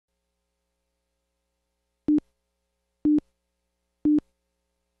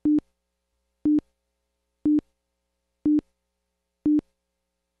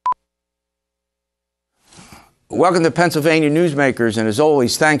Welcome to Pennsylvania Newsmakers, and as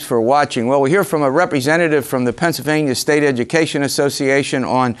always, thanks for watching. Well, we hear from a representative from the Pennsylvania State Education Association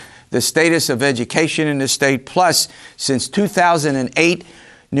on the status of education in the state. Plus, since 2008,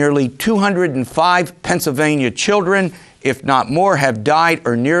 nearly 205 Pennsylvania children, if not more, have died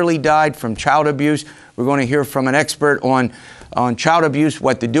or nearly died from child abuse. We're going to hear from an expert on child abuse,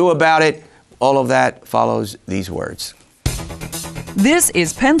 what to do about it. All of that follows these words. This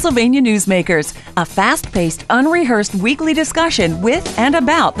is Pennsylvania Newsmakers, a fast-paced, unrehearsed weekly discussion with and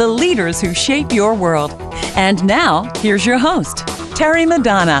about the leaders who shape your world. And now, here's your host, Terry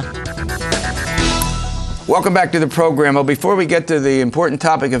Madonna. Welcome back to the program. Well, before we get to the important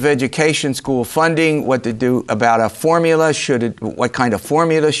topic of education, school funding, what to do about a formula, what kind of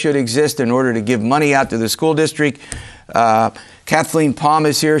formula should exist in order to give money out to the school district. Cathleen Palm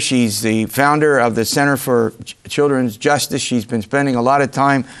is here. She's the founder of the Center for Children's Justice. She's been spending a lot of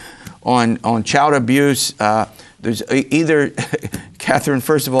time on child abuse. There's either, Catherine,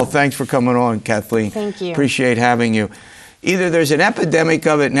 first of all, thanks for coming on, Kathleen. Thank you. Appreciate having you. Either there's an epidemic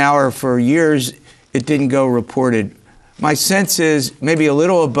of it now, or for years it didn't go reported. My sense is maybe a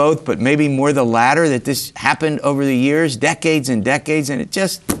little of both, but maybe more the latter, that this happened over the years, decades and decades, and it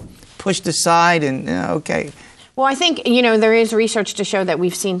just pushed aside and, okay. Well, I think, there is research to show that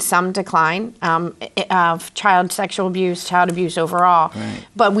we've seen some decline of child sexual abuse, child abuse overall. Right.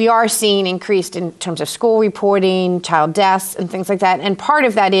 But we are seeing increased in terms of school reporting, child deaths, and things like that. And part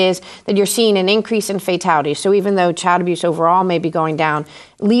of that is that you're seeing an increase in fatalities. So even though child abuse overall may be going down,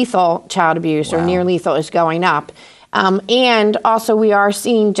 lethal child abuse or near lethal is going up. And also we are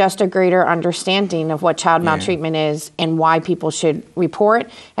seeing just a greater understanding of what child maltreatment is and why people should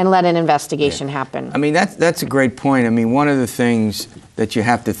report and let an investigation happen. I mean, that's a great point. I mean, one of the things that you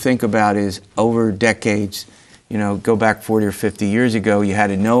have to think about is over decades, go back 40 or 50 years ago, you had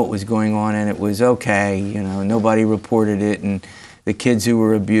to know what was going on and it was okay. Nobody reported it, and the kids who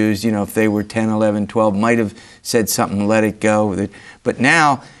were abused, if they were 10, 11, 12, might have said something, let it go. But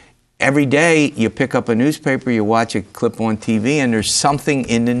now, every day you pick up a newspaper, you watch a clip on TV, and there's something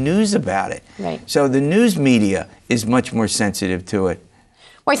in the news about it. Right. So the news media is much more sensitive to it.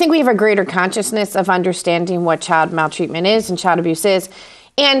 Well, I think we have a greater consciousness of understanding what child maltreatment is and child abuse is.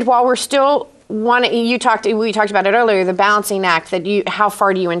 And while we're still we talked about it earlier, the balancing act, that how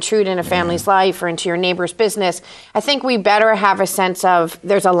far do you intrude in a family's life or into your neighbor's business? I think we better have a sense of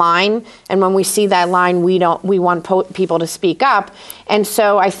there's a line, and when we see that line, we want people to speak up. And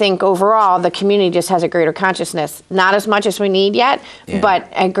so I think overall the community just has a greater consciousness, not as much as we need yet, but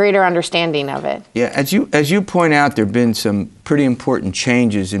a greater understanding of it. Yeah, as you point out, there have been some pretty important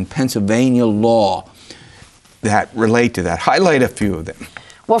changes in Pennsylvania law that relate to that. Highlight a few of them.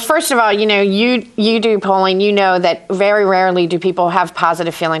 Well, first of all, you do polling, you know that very rarely do people have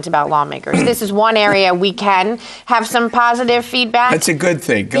positive feelings about lawmakers. This is one area we can have some positive feedback. That's a good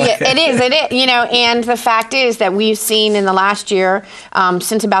thing. Go ahead. It is, and the fact is that we've seen in the last year,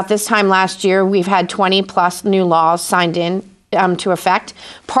 since about this time last year, we've had 20 plus new laws signed in to effect.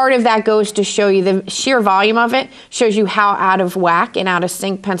 Part of that goes to show you the sheer volume of it, shows you how out of whack and out of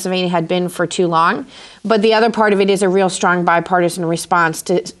sync Pennsylvania had been for too long. But the other part of it is a real strong bipartisan response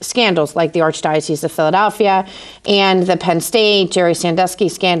to scandals like the Archdiocese of Philadelphia and the Penn State Jerry Sandusky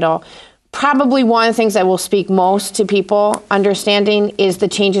scandal. Probably one of the things that will speak most to people understanding is the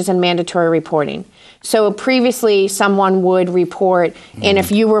changes in mandatory reporting. So previously, someone would report, and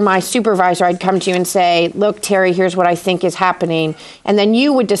if you were my supervisor, I'd come to you and say, look, Terry, here's what I think is happening. And then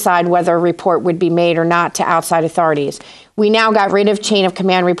you would decide whether a report would be made or not to outside authorities. We now got rid of chain of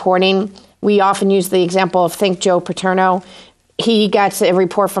command reporting. We often use the example of, think Joe Paterno. He gets a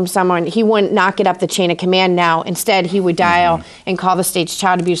report from someone. He wouldn't knock it up the chain of command now. Instead, he would dial and call the state's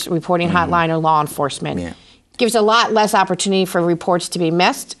child abuse reporting hotline or law enforcement. Yeah. Gives a lot less opportunity for reports to be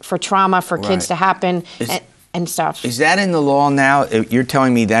missed, for trauma, for kids to happen, and stuff. Is that in the law now? You're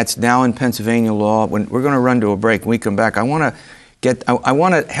telling me that's now in Pennsylvania law? When we're going to run to a break, when we come back, I want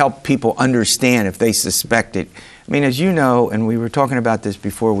to help people understand if they suspect it. I mean, as you know, and we were talking about this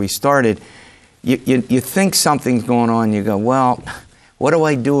before we started, you think something's going on, you go, well, what do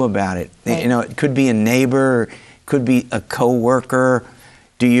I do about it? Right. It could be a neighbor, it could be a coworker.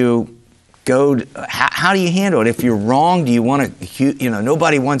 Do you how do you handle it? If you're wrong, do you want to,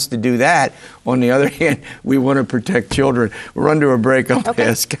 nobody wants to do that. On the other hand, we want to protect children. We'll run to a break. I'll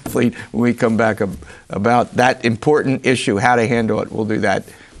ask Kathleen when we come back about that important issue, how to handle it. We'll do that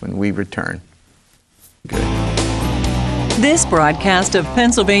when we return. Good. This broadcast of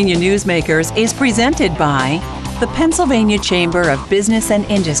Pennsylvania Newsmakers is presented by the Pennsylvania Chamber of Business and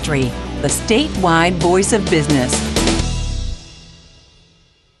Industry, the statewide voice of business.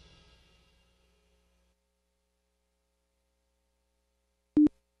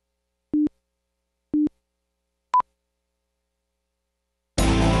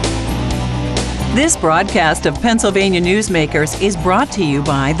 This broadcast of Pennsylvania Newsmakers is brought to you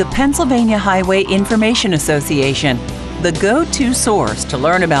by the Pennsylvania Highway Information Association, the go-to source to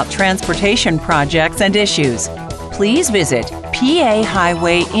learn about transportation projects and issues. Please visit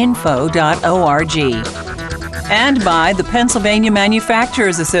pahighwayinfo.org. And by the Pennsylvania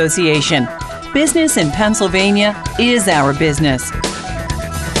Manufacturers Association. Business in Pennsylvania is our business.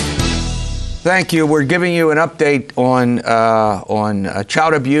 Thank you. We're giving you an update on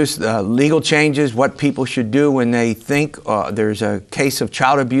child abuse, legal changes, what people should do when they think there's a case of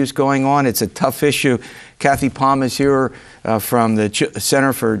child abuse going on. It's a tough issue. Cathleen Palm is here from the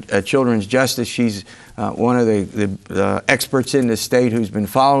Center for Children's Justice. She's one of the experts in the state who's been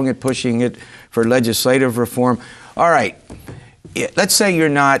following it, pushing it for legislative reform. All right. Let's say you're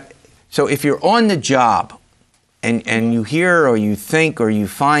not. So if you're on the job, and you hear or you think or you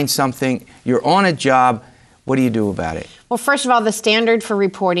find something, you're on a job, what do you do about it? Well, first of all, the standard for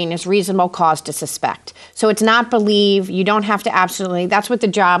reporting is reasonable cause to suspect. So it's not believe. You don't have to absolutely. That's what the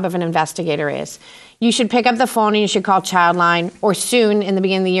job of an investigator is. You should pick up the phone and you should call Childline, or soon in the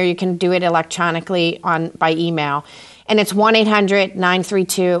beginning of the year you can do it electronically by email. And it's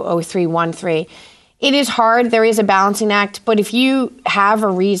 1-800-932-0313. It is hard. There is a balancing act. But if you have a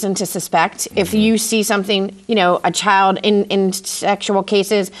reason to suspect, if you see something, a child in sexual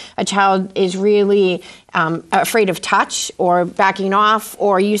cases, a child is really afraid of touch or backing off,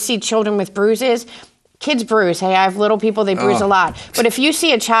 or you see children with bruises. Kids bruise. Hey, I have little people, they bruise a lot. But if you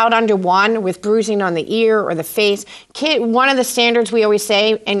see a child under 1 with bruising on the ear or the face, one of the standards we always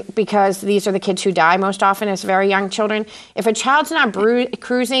say, and because these are the kids who die most often as very young children, if a child's not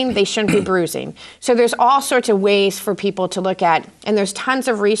cruising, they shouldn't be bruising. So there's all sorts of ways for people to look at, and there's tons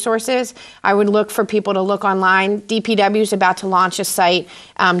of resources. I would look for people to look online. DPW is about to launch a site,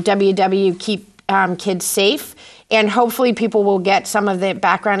 www Keep Kids Safe. And hopefully people will get some of the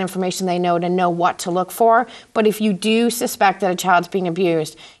background information they know to know what to look for. But if you do suspect that a child's being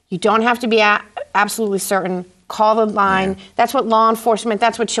abused, you don't have to be absolutely certain. Call the line. Yeah. That's what law enforcement,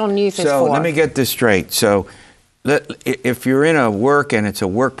 that's what children youth is for. So let me get this straight. So if you're in a work and it's a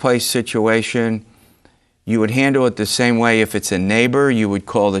workplace situation, you would handle it the same way. If it's a neighbor, you would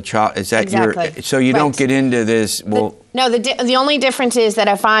call the child. Is that exactly. So you don't get into this, well... No, the only difference is that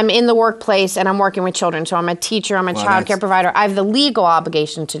if I'm in the workplace and I'm working with children, so I'm a teacher, I'm a child care provider, I have the legal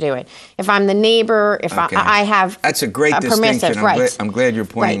obligation to do it. If I'm the neighbor, if I have that's a great distinction. I'm glad you're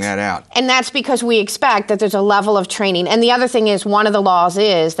pointing that out. And that's because we expect that there's a level of training. And the other thing is, one of the laws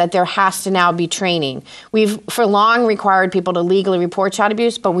is that there has to now be training. We've for long required people to legally report child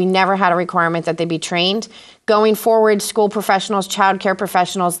abuse, but we never had a requirement that they be trained. Going forward, school professionals, child care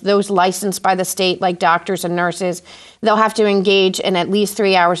professionals, those licensed by the state like doctors and nurses, they'll have to engage in at least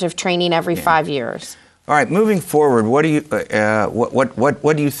 3 hours of training every 5 years. All right, moving forward, what do you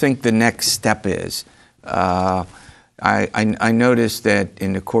what do you think the next step is? I noticed that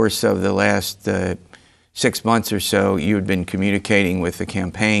in the course of the last 6 months or so, you had been communicating with the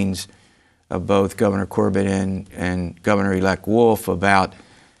campaigns of both Governor Corbett and Governor-elect Wolf about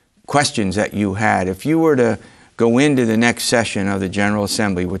questions that you had. If you were to go into the next session of the General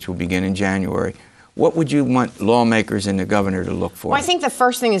Assembly, which will begin in January, what would you want lawmakers and the governor to look for? Well, I think the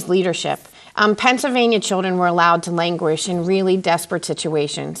first thing is leadership. Pennsylvania children were allowed to languish in really desperate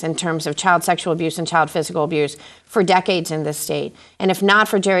situations in terms of child sexual abuse and child physical abuse for decades in this state. And if not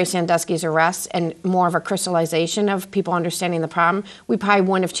for Jerry Sandusky's arrest and more of a crystallization of people understanding the problem, we probably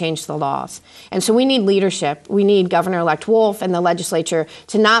wouldn't have changed the laws. And so we need leadership. We need Governor-elect Wolf and the legislature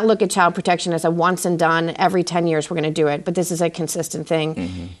to not look at child protection as a once and done, every 10 years we're going to do it, but this is a consistent thing.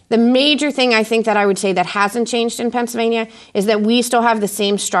 Mm-hmm. The major thing I think that I would say that hasn't changed in Pennsylvania is that we still have the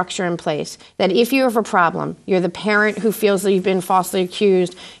same structure in place. That if you have a problem, you're the parent who feels that you've been falsely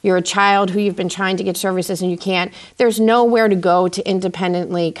accused, you're a child who you've been trying to get services and you can't, there's nowhere to go to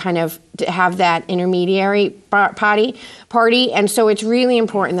independently kind of to have that intermediary party. And so it's really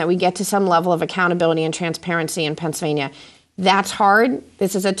important that we get to some level of accountability and transparency in Pennsylvania. That's hard.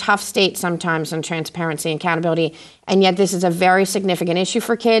 This is a tough state sometimes on transparency and accountability. And yet this is a very significant issue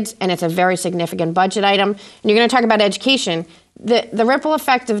for kids, and it's a very significant budget item. And you're going to talk about education. The ripple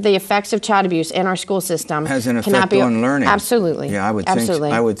effect of the effects of child abuse in our school system has an effect on learning. Absolutely. Yeah, I would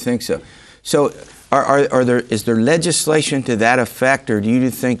think so. So is there legislation to that effect, or do you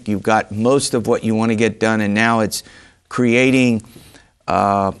think you've got most of what you want to get done and now it's creating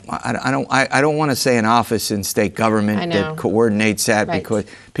I don't want to say an office in state government that coordinates that, because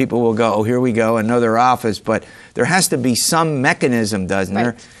people will go, oh, here we go, another office. But there has to be some mechanism, doesn't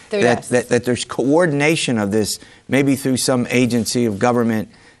there? That there's coordination of this, maybe through some agency of government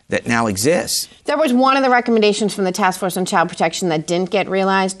that now exists. There was one of the recommendations from the Task Force on Child Protection that didn't get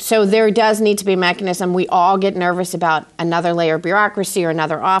realized. So there does need to be a mechanism. We all get nervous about another layer of bureaucracy or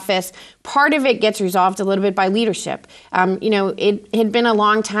another office. Part of it gets resolved a little bit by leadership. It had been a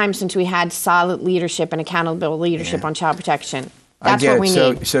long time since we had solid leadership and accountable leadership on child protection. That's what we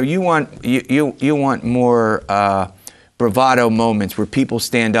need. So you want more bravado moments where people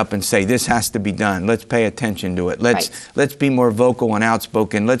stand up and say, this has to be done. Let's pay attention to it. Let's be more vocal and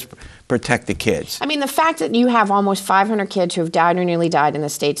outspoken. Let's protect the kids. I mean, the fact that you have almost 500 kids who have died or nearly died in the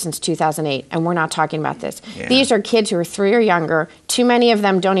state since 2008, and we're not talking about this. Yeah. These are kids who are 3 or younger. Too many of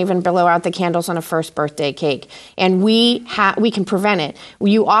them don't even blow out the candles on a first birthday cake. And we can prevent it.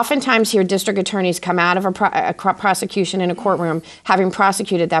 You oftentimes hear district attorneys come out of a prosecution in a courtroom having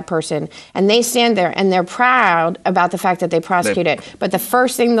prosecuted that person, and they stand there and they're proud about the fact that they prosecuted it. But the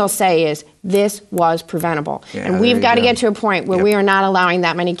first thing they'll say is, this was preventable. Yeah, and we've got to get to a point where we are not allowing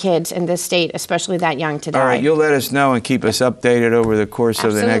that many kids in this state, especially that young, to die. All right, you'll let us know and keep us updated over the course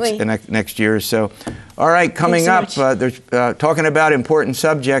of the next year or so. All right, coming up, there's talking about important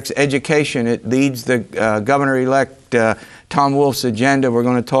subjects, education. It leads the Governor-elect Tom Wolf's agenda. We're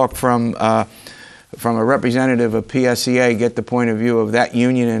going to talk from a representative of PSEA, get the point of view of that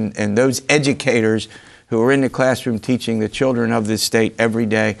union and those educators who are in the classroom teaching the children of this state every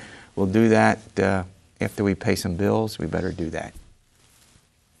day. We'll do that after we pay some bills. We better do that.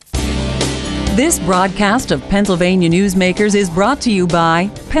 This broadcast of Pennsylvania Newsmakers is brought to you by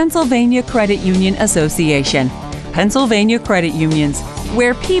Pennsylvania Credit Union Association. Pennsylvania Credit Unions,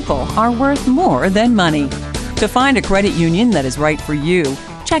 where people are worth more than money. To find a credit union that is right for you,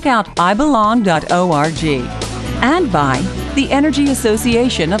 check out ibelong.org. And by the Energy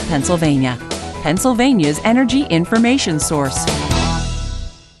Association of Pennsylvania, Pennsylvania's energy information source.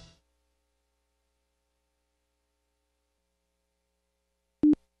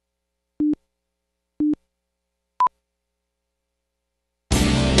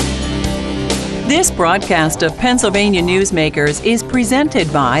 This broadcast of Pennsylvania Newsmakers is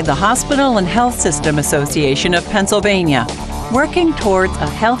presented by the Hospital and Health System Association of Pennsylvania, working towards a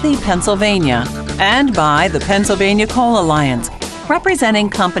healthy Pennsylvania, and by the Pennsylvania Coal Alliance, representing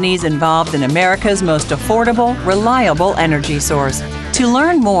companies involved in America's most affordable, reliable energy source. To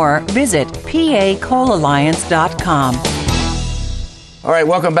learn more, visit pacoalalliance.com. All right,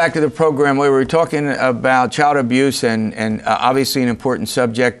 welcome back to the program where we're talking about child abuse and obviously an important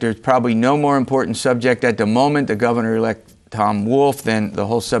subject. There's probably no more important subject at the moment, the Governor-elect Tom Wolf, than the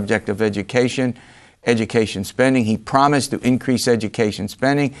whole subject of education spending. He promised to increase education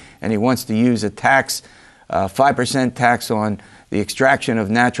spending, and he wants to use a tax, 5% tax on the extraction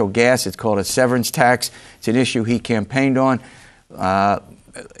of natural gas. It's called a severance tax. It's an issue he campaigned on.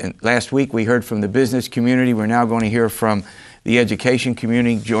 Last week we heard from the business community. We're now going to hear from the education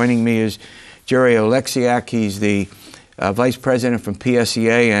community. Joining me is Jerry Oleksiak. He's the vice president from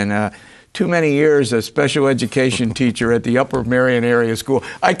PSEA and too many years a special education teacher at the Upper Marion Area School.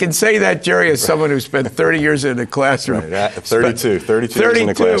 I can say that, Jerry, as someone who spent 30 years in the classroom. Right, 32 years in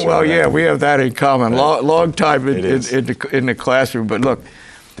the classroom. Well, yeah, we have that in common. Long time in the classroom. But look,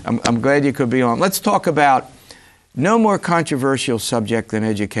 I'm glad you could be on. Let's talk about no more controversial subject than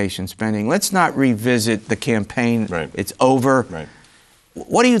education spending. Let's not revisit the campaign. Right. It's over. Right.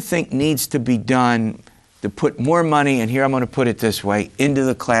 What do you think needs to be done to put more money, and here I'm going to put it this way, into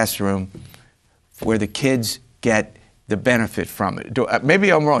the classroom where the kids get the benefit from it? Maybe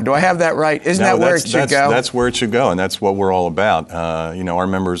I'm wrong. Do I have that right? Isn't that where it should go? That's where it should go, and that's what we're all about. Our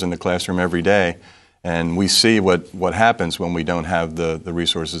members in the classroom every day, and we see what happens when we don't have the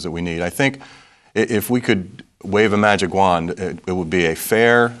resources that we need. I think if we could wave a magic wand, it would be a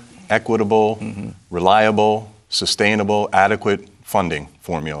fair, equitable, reliable, sustainable, adequate funding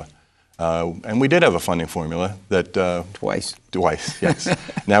formula. And we did have a funding formula that Twice, yes.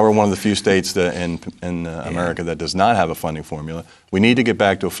 Now we're one of the few states in America that does not have a funding formula. We need to get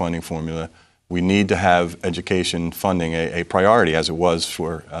back to a funding formula. We need to have education funding a priority, as it was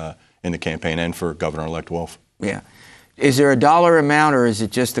for in the campaign and for Governor-elect Wolf. Yeah. Is there a dollar amount, or is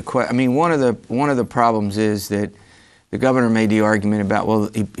it just a question? I mean, one of the problems is that the governor made the argument about, well,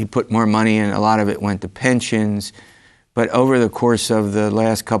 he put more money in, a lot of it went to pensions, but over the course of the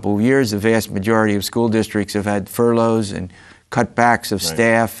last couple of years, the vast majority of school districts have had furloughs and cutbacks of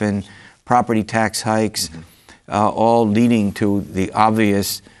staff and property tax hikes, all leading to the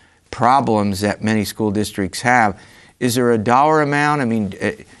obvious problems that many school districts have. Is there a dollar amount? I mean,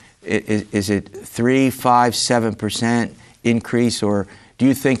 is it 3%, 5%, 7% increase, or do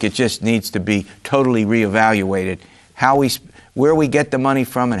you think it just needs to be totally reevaluated? where we get the money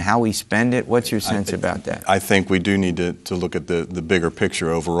from and how we spend it? What's your sense about that? I think we do need to look at the bigger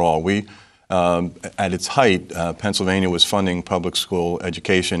picture overall. At its height, Pennsylvania was funding public school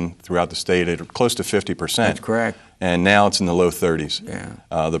education throughout the state at close to 50%. That's correct. And now it's in the low 30s,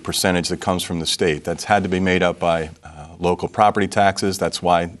 yeah. The percentage that comes from the state. That's had to be made up by local property taxes. That's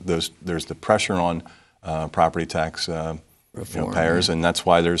why there's the pressure on property tax Reform, payers, yeah. and that's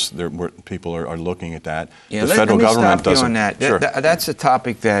why people are looking at that. Yeah, the federal government doesn't. doesn't. On that. Sure. That's a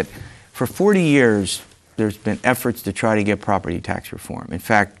topic that, for 40 years, there's been efforts to try to get property tax reform. In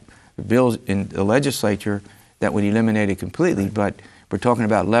fact, the bills in the legislature that would eliminate it completely, but we're talking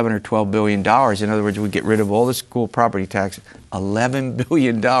about $11 or $12 billion. In other words, we get rid of all the school property tax, $11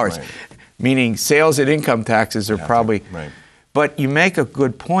 billion, Right. meaning sales and income taxes are probably. Right. But you make a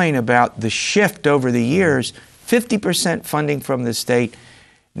good point about the shift over the years. 50% funding from the state.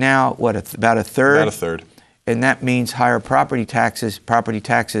 Now, about a third? About a third. And that means higher property taxes. Property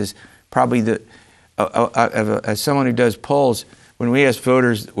taxes, probably as someone who does polls, when we ask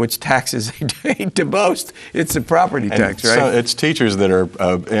voters which taxes they hate the most, it's the property tax, right? So it's teachers that are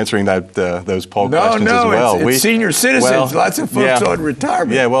answering those poll questions as well. It's senior citizens, lots of folks on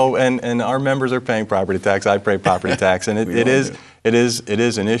retirement. Yeah, well, and our members are paying property tax. I pay property tax, and it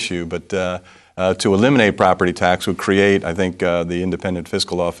is an issue. But to eliminate property tax would create, I think, the Independent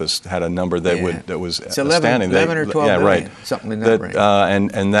Fiscal Office had a number that was it's 11 or 12 yeah, billion, right. something in that range.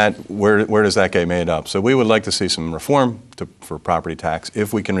 And that where does that get made up? So we would like to see some reform for property tax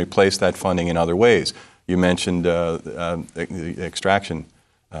if we can replace that funding in other ways. You mentioned the extraction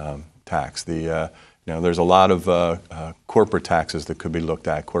tax. There's a lot of corporate taxes that could be looked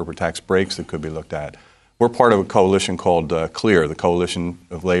at, corporate tax breaks that could be looked at. We're part of a coalition called CLEAR, the Coalition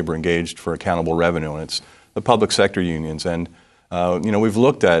of Labor Engaged for Accountable Revenue, and it's the public sector unions. And we've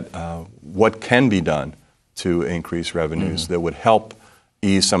looked at what can be done to increase revenues that would help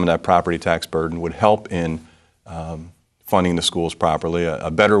ease some of that property tax burden, would help in funding the schools properly, a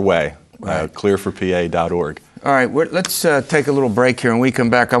better way. Right. Clearforpa.org. All right, let's take a little break here. When we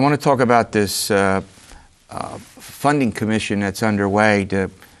come back, I want to talk about this funding commission that's underway to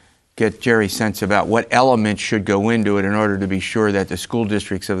get Jerry's sense about what elements should go into it in order to be sure that the school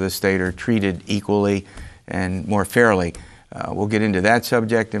districts of the state are treated equally and more fairly. We'll get into that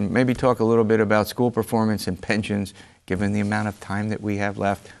subject and maybe talk a little bit about school performance and pensions, given the amount of time that we have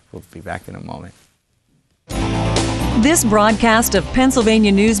left. We'll be back in a moment. This broadcast of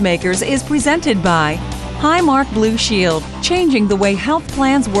Pennsylvania Newsmakers is presented by Highmark Blue Shield, changing the way health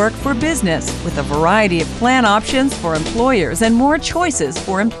plans work for business with a variety of plan options for employers and more choices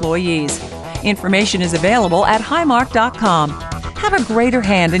for employees. Information is available at highmark.com. Have a greater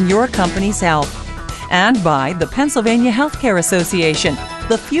hand in your company's health. And by the Pennsylvania Healthcare Association,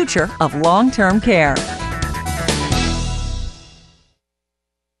 the future of long-term care.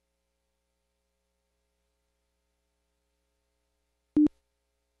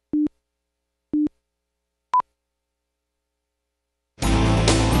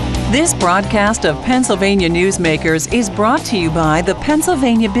 This broadcast of Pennsylvania Newsmakers is brought to you by the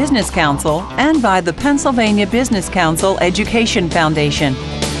Pennsylvania Business Council and by the Pennsylvania Business Council Education Foundation.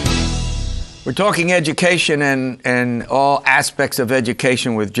 We're talking education and all aspects of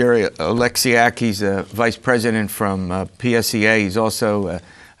education with Jerry Oleksiak. He's a vice president from PSEA. He's also,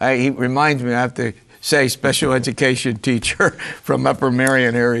 he reminds me, I have to say, special education teacher from Upper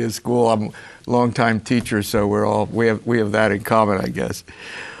Marion Area School. I'm a longtime teacher, so we have that in common, I guess.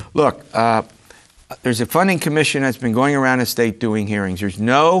 Look, there's a funding commission that's been going around the state doing hearings. There's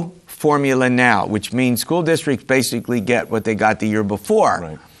no formula now, which means school districts basically get what they got the year before.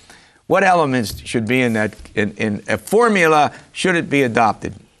 Right. What elements should be in that in a formula? Should it be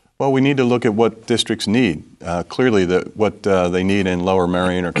adopted? Well, we need to look at what districts need. Clearly, what they need in Lower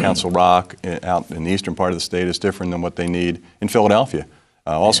Marion or Council Rock out in the eastern part of the state is different than what they need in Philadelphia,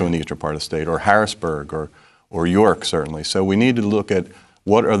 also in the eastern part of the state, or Harrisburg or York, certainly. So we need to look at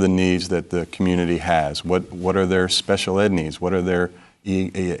what are the needs that the community has? What are their special ed needs? What are their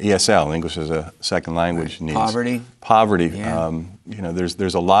ESL, English as a second language, needs? Poverty. Yeah.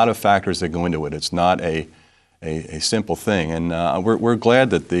 There's a lot of factors that go into it. It's not a simple thing, and we're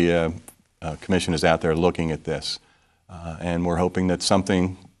glad that the commission is out there looking at this, and we're hoping that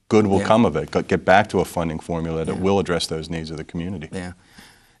something good will come of it. Get back to a funding formula that will address those needs of the community. Yeah.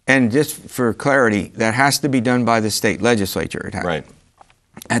 And just for clarity, that has to be done by the state legislature. Right.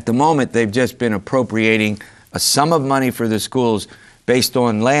 At the moment, they've just been appropriating a sum of money for the schools based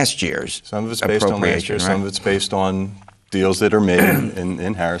on last year's Some of it's based on last year, right? some of it's based on deals that are made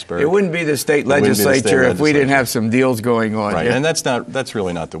in Harrisburg. It wouldn't be the state legislature if we didn't have some deals going on. Right, Yeah. and that's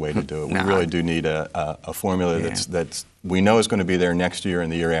really not the way to do it. We really do need a formula that's we know is going to be there next year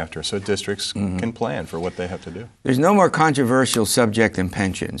and the year after, so districts can plan for what they have to do. There's no more controversial subject than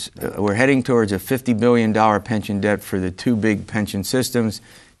pensions. We're heading towards a $50 billion pension debt for the two big pension systems,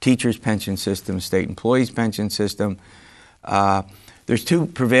 teachers' pension system, state employees' pension system. There's two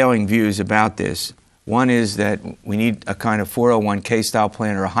prevailing views about this. One is that we need a kind of 401k style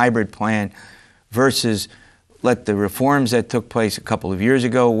plan or a hybrid plan versus let the reforms that took place a couple of years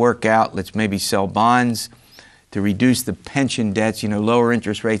ago work out. Let's maybe sell bonds to reduce the pension debts, lower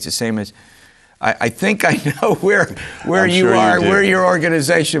interest rates, the same as, I think I know where you are, where your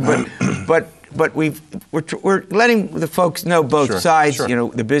organization, but we're letting the folks know both sides. Sure.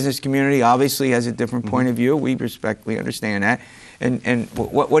 The business community obviously has a different point of view. We respectfully understand that. And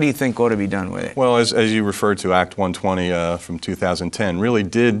what do you think ought to be done with it? Well, as you referred to, Act 120 from 2010 really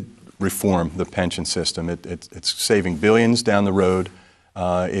did reform the pension system. It's saving billions down the road.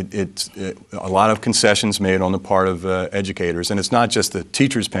 It's a lot of concessions made on the part of educators, and it's not just the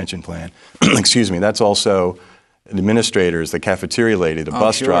teacher's pension plan. Excuse me. That's also administrators, the cafeteria lady, the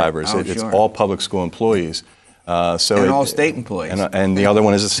bus drivers. It's all public school employees. And all state employees. And the other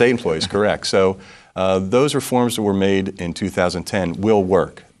one is the state employees, correct. So those reforms that were made in 2010 will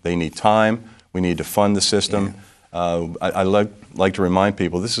work. They need time. We need to fund the system. I like to remind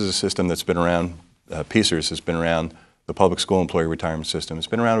people this is a system that's been around, PSERS has been around, the public school employee retirement system. It's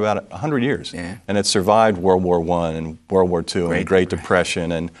been around about 100 years. And it survived World War I and World War II and the Great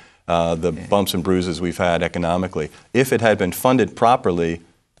Depression and the bumps and bruises we've had economically. If it had been funded properly,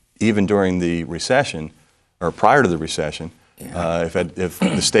 even during the recession, or prior to the recession, if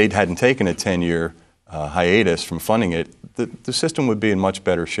the state hadn't taken a 10-year hiatus from funding it, the system would be in much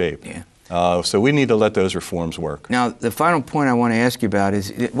better shape. So we need to let those reforms work. Now, the final point I want to ask you about is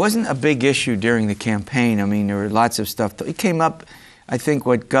it wasn't a big issue during the campaign. I mean, there were lots of stuff. It came up, I think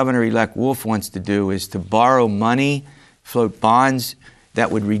what Governor-elect Wolf wants to do is to borrow money, float bonds,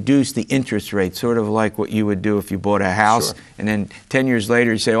 that would reduce the interest rate, sort of like what you would do if you bought a house, and then 10 years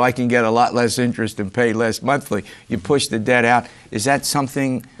later you say, oh, I can get a lot less interest and pay less monthly. You push the debt out. Is that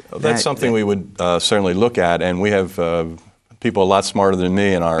something? That's something we would certainly look at, and we have people a lot smarter than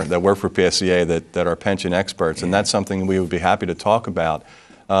me that work for PSEA that are pension experts, and that's something we would be happy to talk about.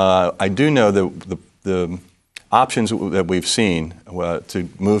 I do know that the options that we've seen to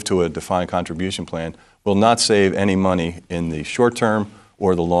move to a defined contribution plan will not save any money in the short term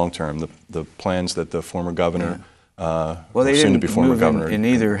or the long term. The plans that the former governor, soon to be former governor, in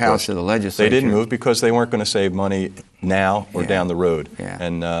either house of the legislature. They didn't move because they weren't going to save money now or down the road,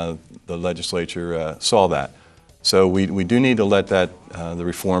 and the legislature saw that. So we do need to let the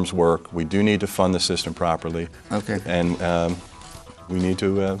reforms work. We do need to fund the system properly. And we need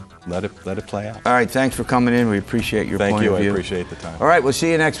to let it play out. All right, thanks for coming in. We appreciate your point of view. Thank you. I appreciate the time. All right, we'll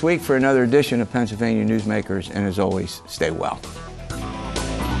see you next week for another edition of Pennsylvania Newsmakers, and as always, stay well.